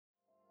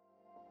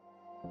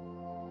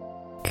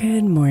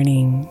Good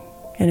morning,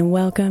 and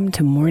welcome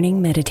to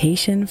Morning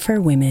Meditation for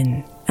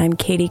Women. I'm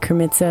Katie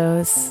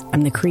Kremitzos.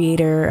 I'm the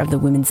creator of the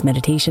Women's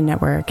Meditation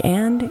Network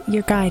and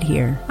your guide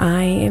here.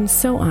 I am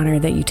so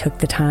honored that you took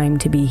the time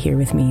to be here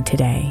with me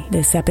today.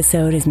 This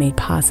episode is made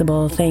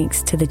possible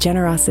thanks to the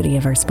generosity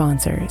of our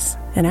sponsors.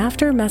 And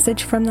after a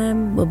message from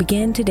them, we'll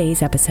begin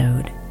today's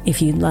episode.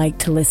 If you'd like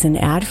to listen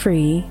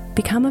ad-free,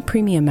 become a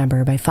premium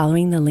member by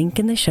following the link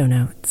in the show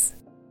notes.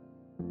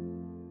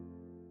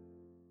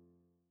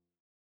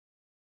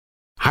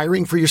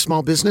 Hiring for your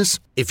small business?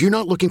 If you're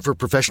not looking for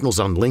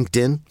professionals on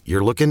LinkedIn,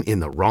 you're looking in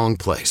the wrong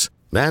place.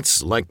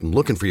 That's like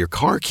looking for your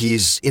car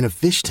keys in a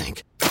fish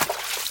tank.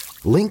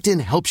 LinkedIn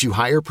helps you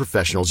hire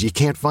professionals you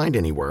can't find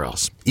anywhere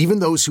else, even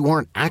those who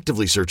aren't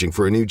actively searching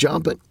for a new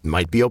job but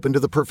might be open to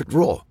the perfect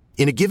role.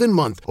 In a given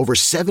month, over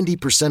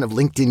 70% of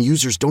LinkedIn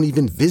users don't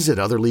even visit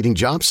other leading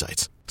job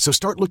sites. So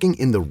start looking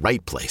in the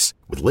right place.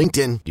 With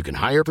LinkedIn, you can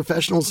hire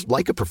professionals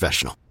like a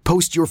professional.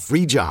 Post your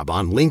free job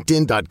on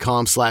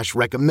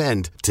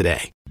linkedin.com/recommend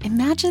today.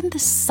 Imagine the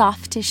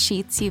softest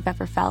sheets you've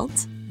ever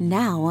felt.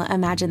 Now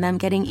imagine them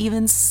getting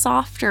even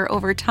softer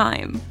over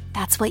time.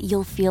 That's what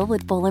you'll feel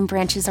with Boll &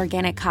 Branch's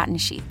organic cotton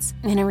sheets.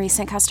 In a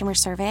recent customer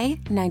survey,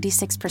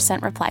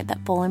 96% replied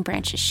that Boll &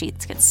 Branch's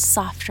sheets get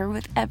softer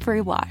with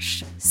every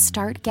wash.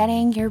 Start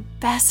getting your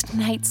best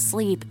night's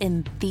sleep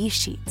in these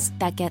sheets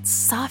that get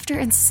softer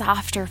and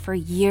softer for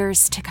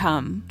years to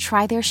come.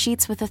 Try their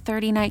sheets with a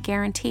 30-night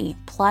guarantee,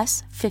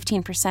 plus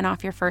 15%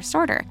 off your first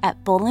order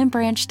at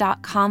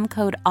bollandbranch.com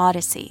code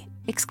ODYSSEY.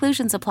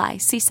 Exclusions apply.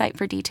 See site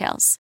for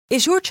details.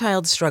 Is your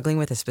child struggling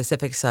with a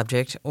specific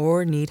subject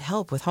or need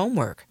help with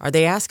homework? Are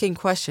they asking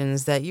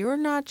questions that you're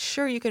not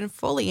sure you can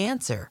fully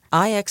answer?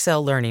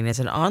 IXL Learning is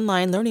an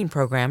online learning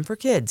program for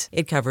kids.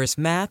 It covers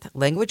math,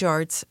 language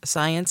arts,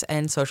 science,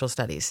 and social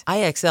studies.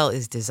 IXL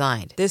is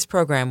designed. This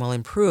program will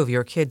improve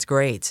your kids'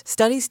 grades.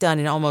 Studies done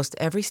in almost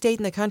every state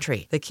in the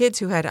country. The kids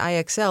who had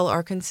IXL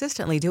are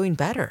consistently doing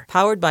better.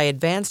 Powered by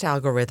advanced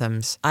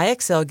algorithms,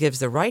 IXL gives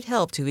the right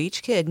help to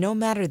each kid no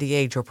matter the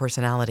age or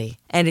personality.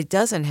 And it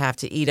doesn't have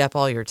to eat up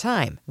all your time.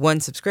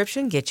 One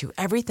subscription gets you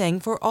everything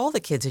for all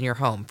the kids in your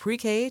home,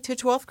 pre-K to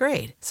 12th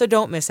grade. So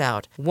don't miss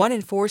out. 1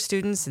 in 4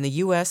 students in the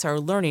U.S. are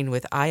learning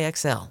with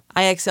IXL.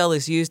 IXL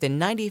is used in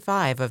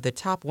 95 of the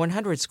top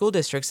 100 school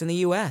districts in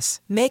the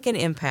U.S. Make an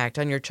impact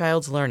on your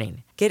child's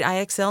learning. Get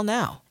IXL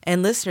now.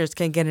 And listeners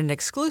can get an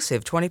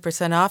exclusive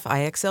 20% off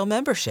IXL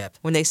membership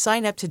when they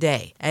sign up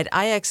today at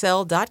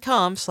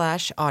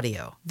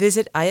IXL.com/audio.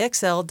 Visit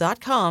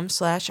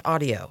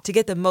IXL.com/audio to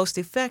get the most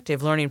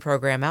effective learning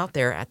program out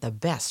there at the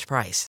best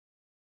price.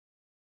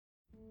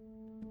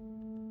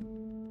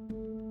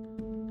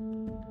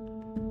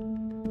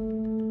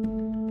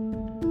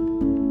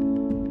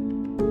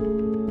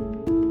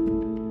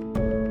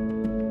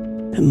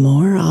 The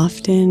more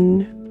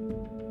often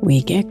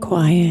we get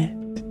quiet,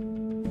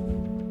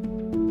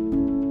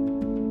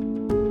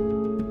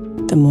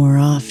 the more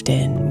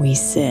often we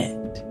sit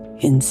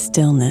in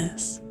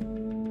stillness,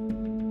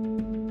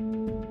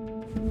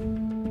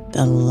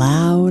 the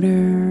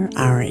louder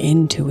our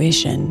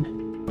intuition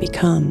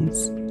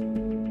becomes,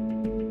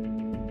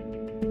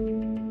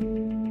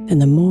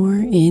 and the more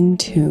in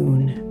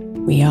tune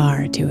we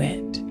are to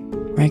it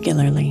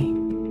regularly.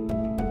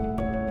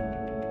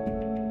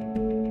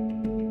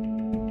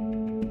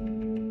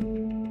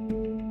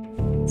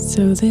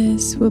 So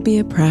this will be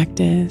a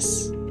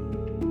practice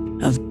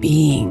of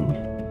being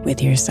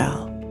with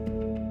yourself,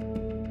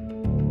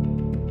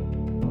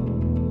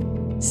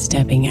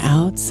 stepping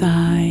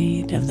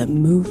outside of the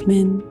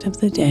movement of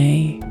the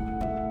day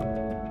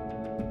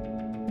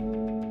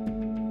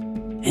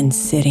and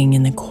sitting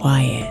in the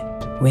quiet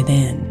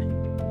within.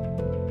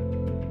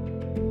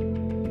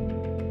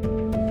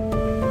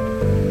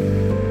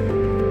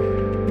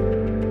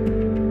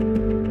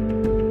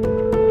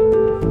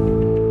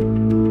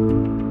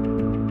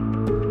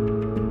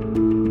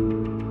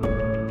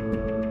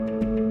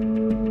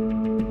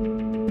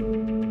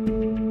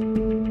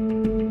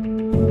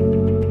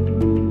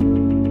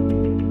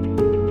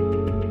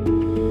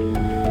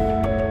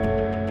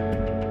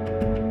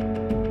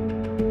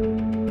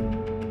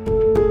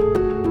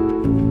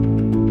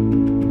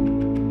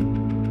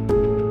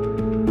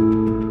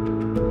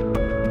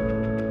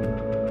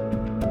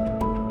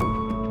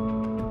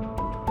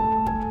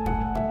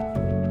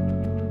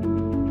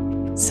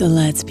 So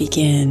let's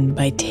begin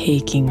by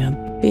taking a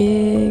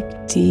big,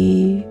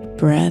 deep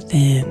breath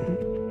in,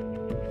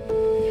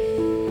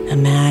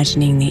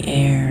 imagining the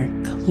air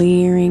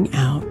clearing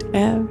out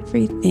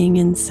everything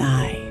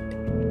inside.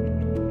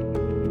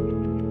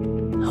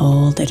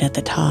 Hold it at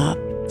the top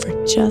for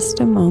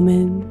just a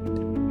moment,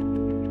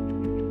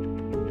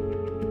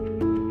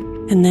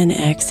 and then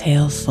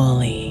exhale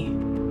fully,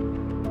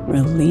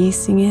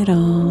 releasing it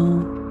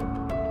all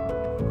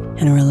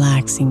and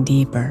relaxing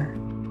deeper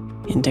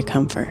into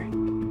comfort.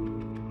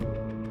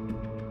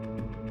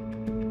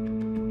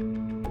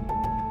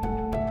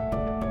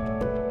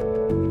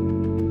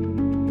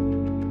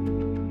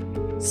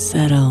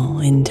 Settle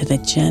into the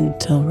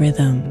gentle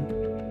rhythm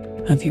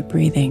of your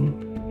breathing.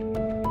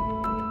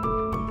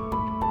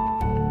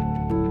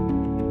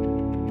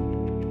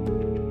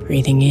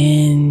 Breathing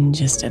in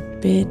just a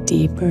bit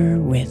deeper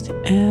with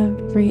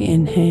every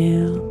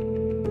inhale,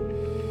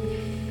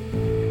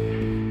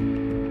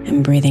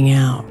 and breathing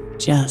out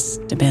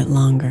just a bit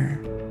longer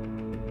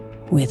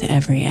with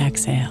every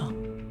exhale.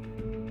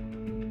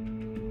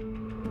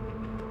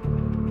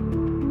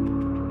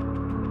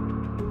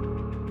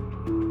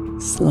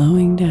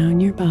 Slowing down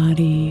your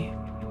body,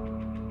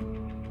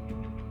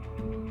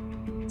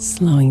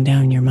 slowing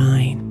down your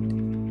mind.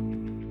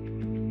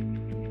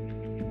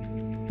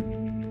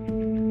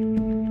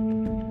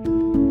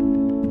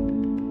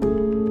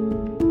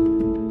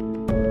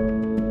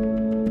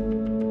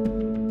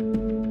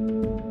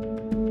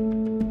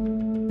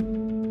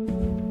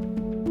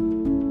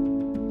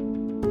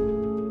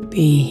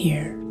 Be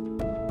here,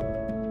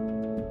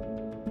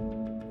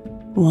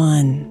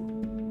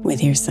 one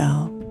with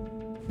yourself.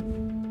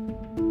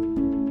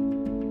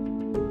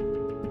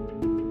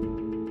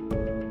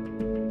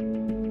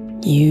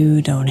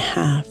 You don't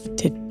have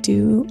to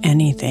do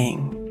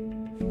anything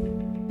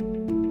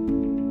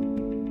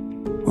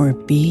or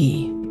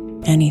be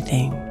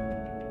anything.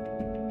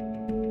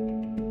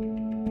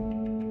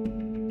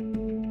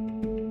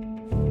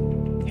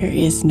 There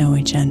is no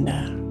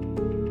agenda,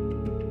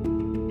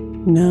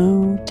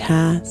 no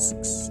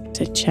tasks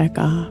to check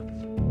off.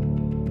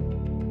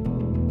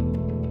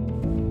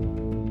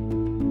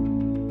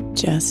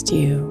 Just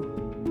you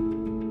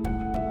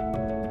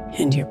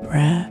and your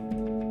breath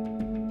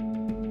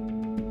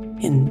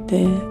in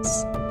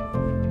this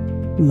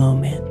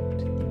moment.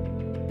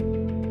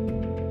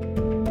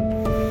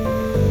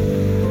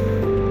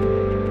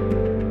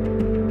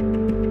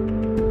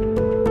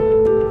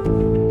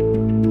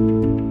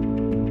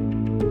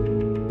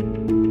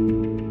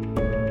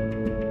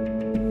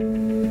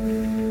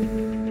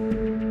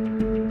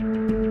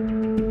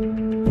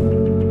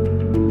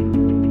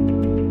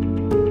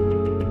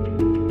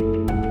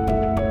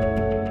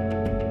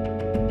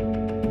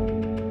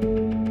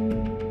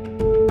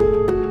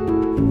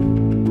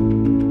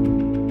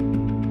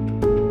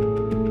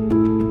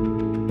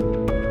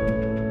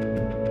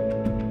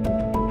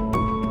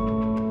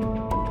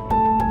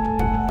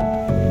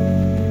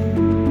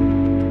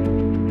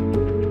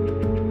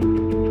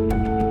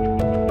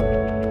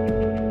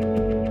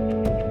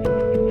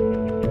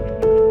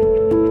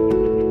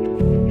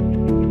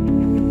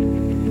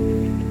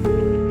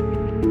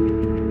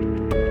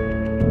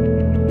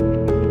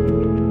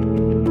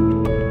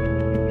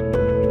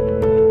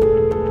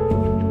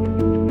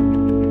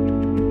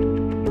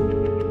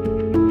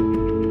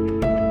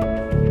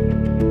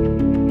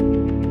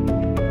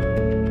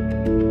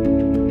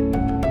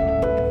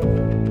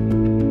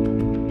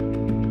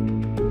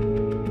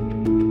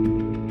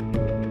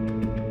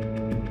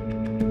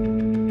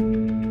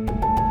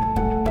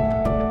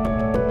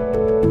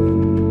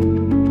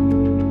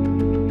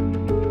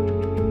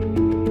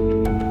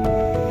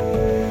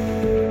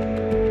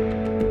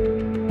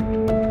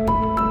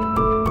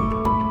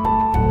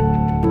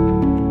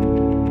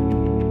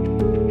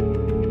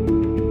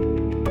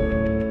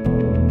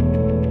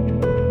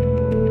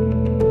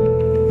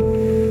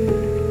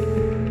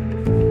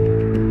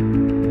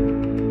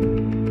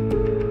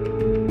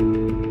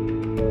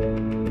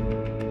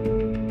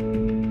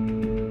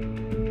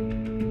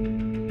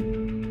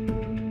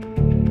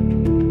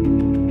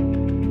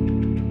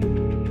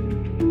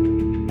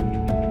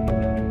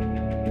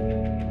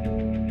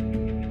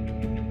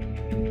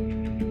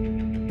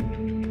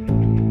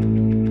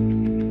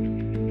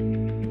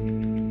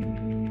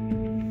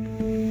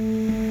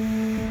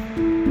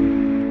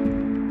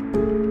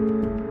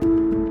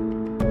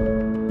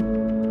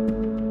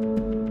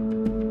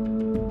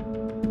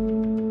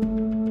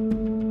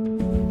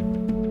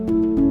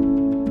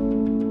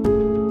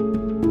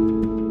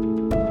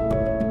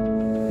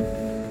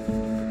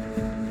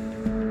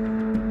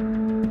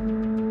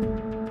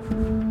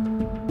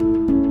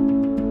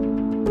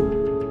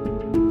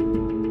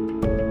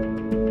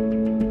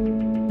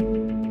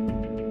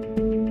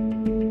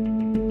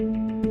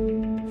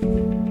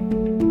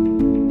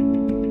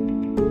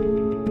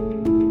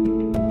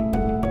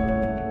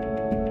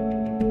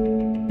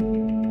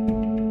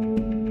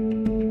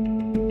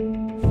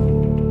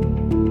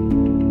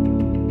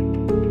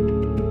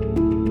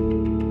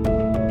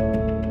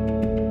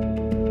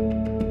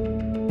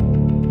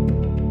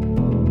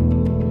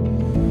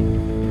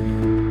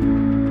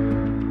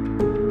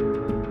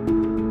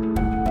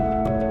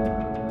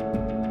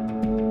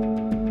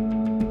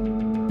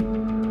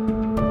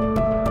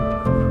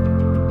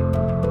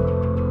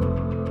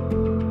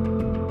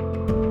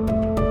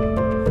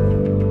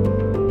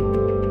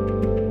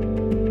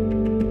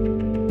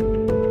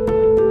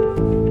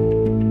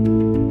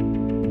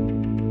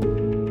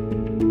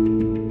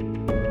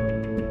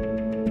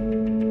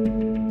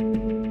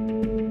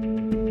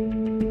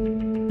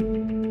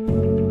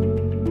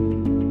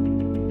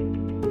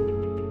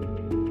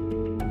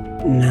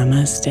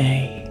 Namaste,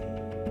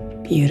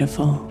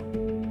 beautiful.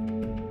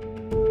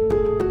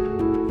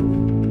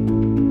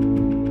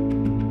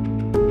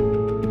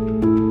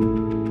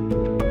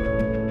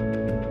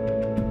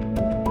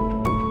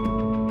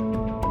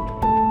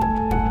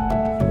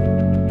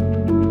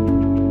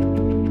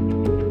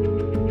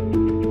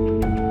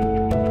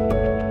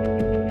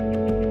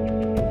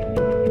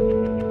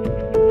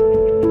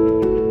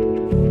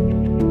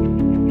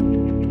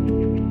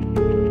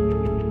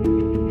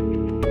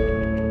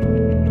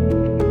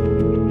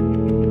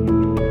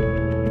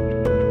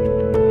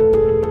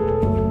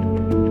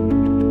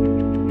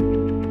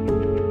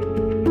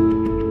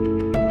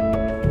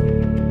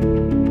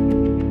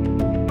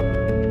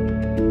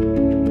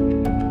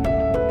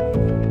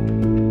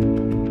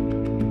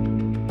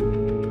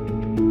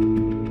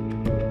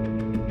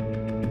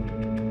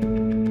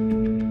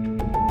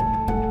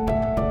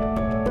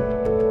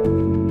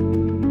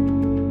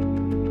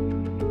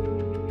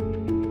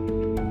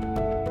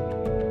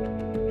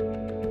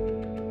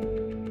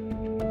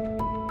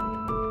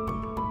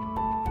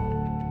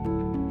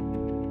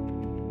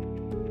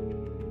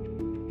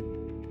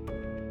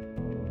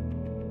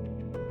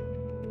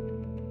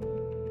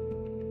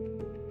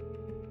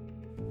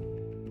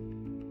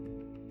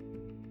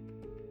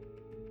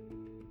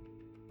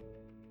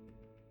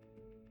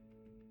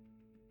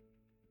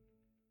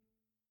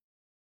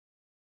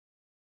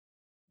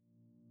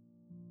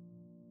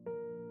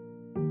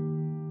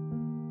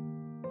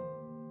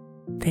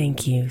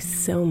 Thank you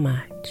so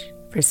much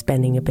for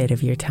spending a bit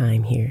of your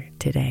time here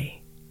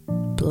today.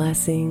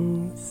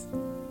 Blessings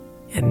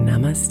and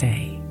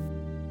namaste.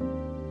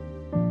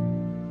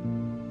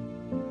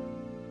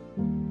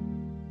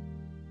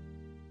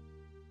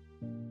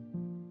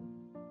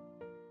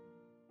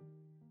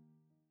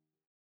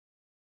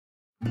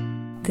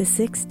 The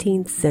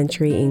 16th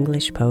century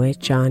English poet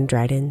John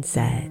Dryden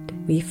said,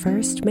 "We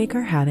first make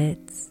our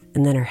habits,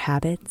 and then our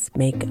habits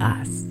make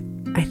us."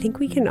 I think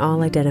we can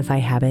all identify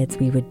habits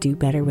we would do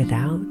better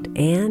without,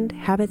 and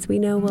habits we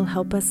know will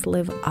help us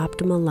live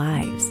optimal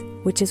lives,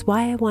 which is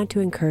why I want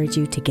to encourage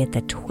you to get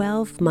the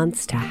 12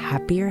 Months to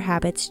Happier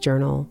Habits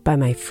journal by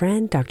my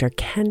friend Dr.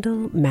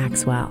 Kendall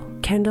Maxwell.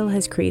 Kendall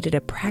has created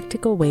a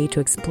practical way to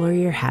explore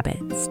your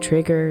habits,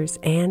 triggers,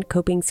 and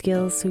coping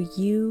skills so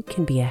you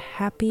can be a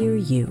happier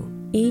you.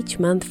 Each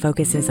month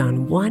focuses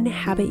on one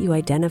habit you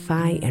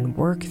identify and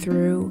work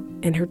through,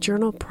 and her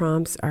journal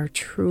prompts are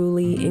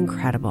truly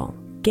incredible.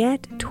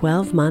 Get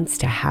 12 Months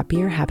to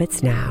Happier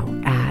Habits now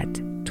at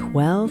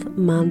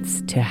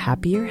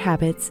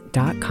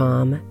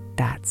 12monthstohappierhabits.com.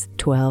 That's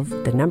 12,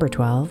 the number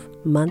 12,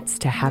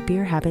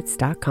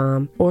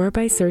 monthstohappierhabits.com, or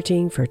by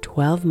searching for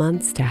 12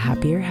 Months to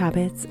Happier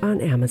Habits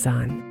on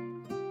Amazon.